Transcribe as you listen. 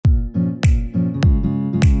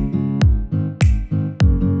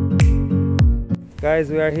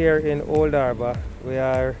Guys, we are here in Old Harbour. We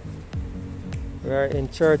are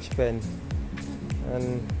in Church Pen,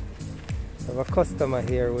 and I have a customer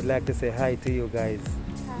here who would like to say hi to you guys.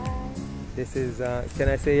 Hi. This is, can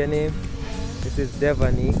I say your name? This is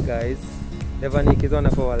Devanique, guys. Devanique is one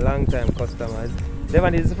of our long-time customers.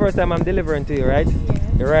 Devanique, this is the first time I'm delivering to you, right?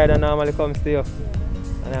 Yes. Your rider normally comes to you. Yes.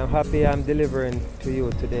 And I'm happy I'm delivering to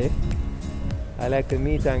you today. I like to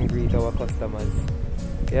meet and greet our customers.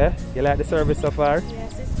 Yeah? You like the service so far?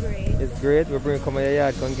 Yes, it's great. It's great. We bring come to your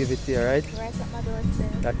yard, come give it to you, right? Right at my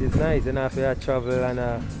doorstep. That is nice. You know, if you travel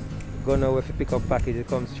and go nowhere if you pick up package, it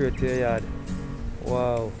comes straight to your yard.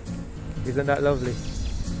 Wow. Isn't that lovely? It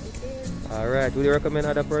is. Alright. Would you recommend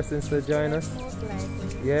other persons to join us? Most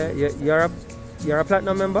likely. Yeah? You're a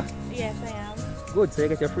platinum member? Yes, I am. Good. So you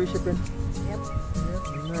get your free shipping? Yep.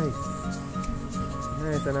 Yeah, nice.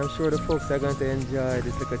 Nice, and I'm sure the folks are going to enjoy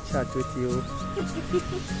this little chat with you.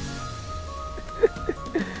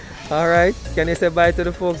 Alright, can you say bye to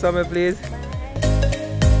the folks for me, please? Bye.